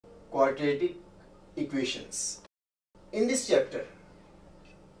quadratic equations. In this chapter,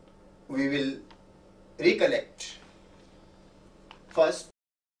 we will recollect first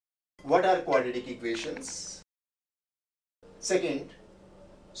what are quadratic equations, second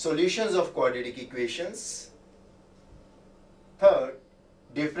solutions of quadratic equations, third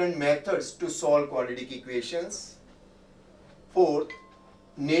different methods to solve quadratic equations, fourth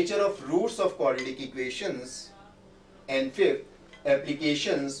nature of roots of quadratic equations, and fifth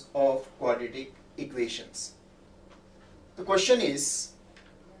applications of quadratic equations. The question is,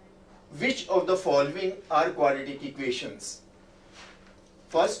 which of the following are quadratic equations?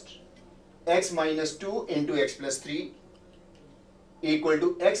 First, x minus 2 into x plus 3 equal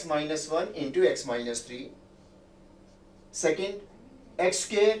to x minus 1 into x minus 3. Second, x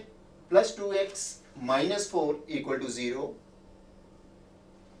square plus 2x minus 4 equal to 0.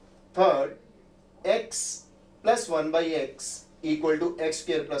 Third, x plus 1 by x equal to x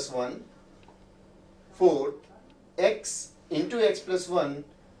square plus 1. Fourth, x into x plus 1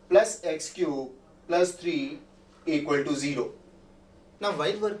 plus x cube plus 3 equal to 0. Now,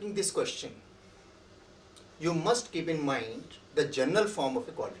 while working this question, you must keep in mind the general form of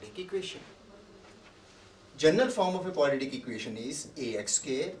a quadratic equation. General form of a quadratic equation is ax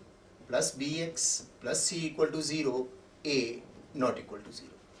square plus bx plus c equal to 0, a not equal to 0.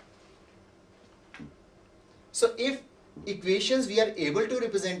 So, if equations we are able to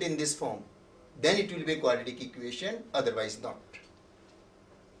represent in this form, then it will be a quadratic equation, otherwise not.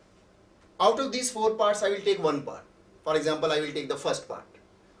 Out of these four parts, I will take one part. For example, I will take the first part.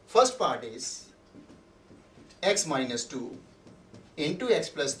 First part is x minus 2 into x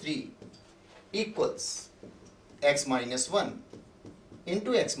plus 3 equals x minus 1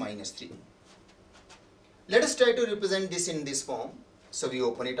 into x minus 3. Let us try to represent this in this form. So we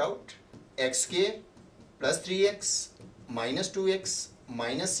open it out. X square plus 3x minus 2x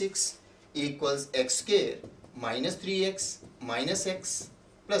minus 6 equals x square minus 3x minus x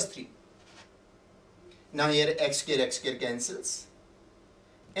plus 3. Now here x square cancels,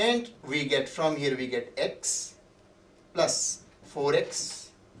 and we get from here we get x plus 4x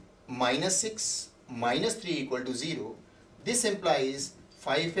minus 6 minus 3 equal to 0. This implies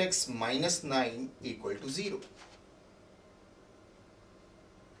 5x minus 9 equal to 0.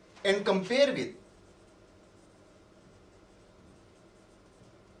 And compare with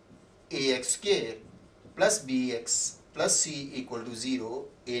ax square plus bx plus c equal to 0,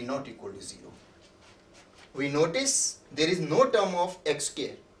 a not equal to 0. We notice there is no term of x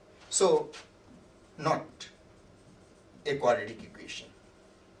square, so not a quadratic equation.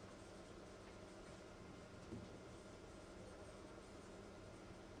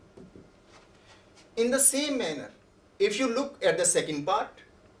 In the same manner, if you look at the second part,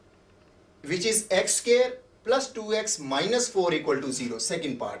 which is x square plus 2x minus 4 equal to 0,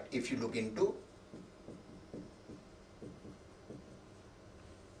 second part, if you look into.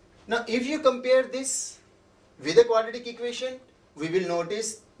 Now, if you compare this with a quadratic equation, we will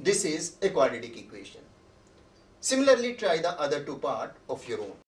notice this is a quadratic equation. Similarly, try the other two parts of your own.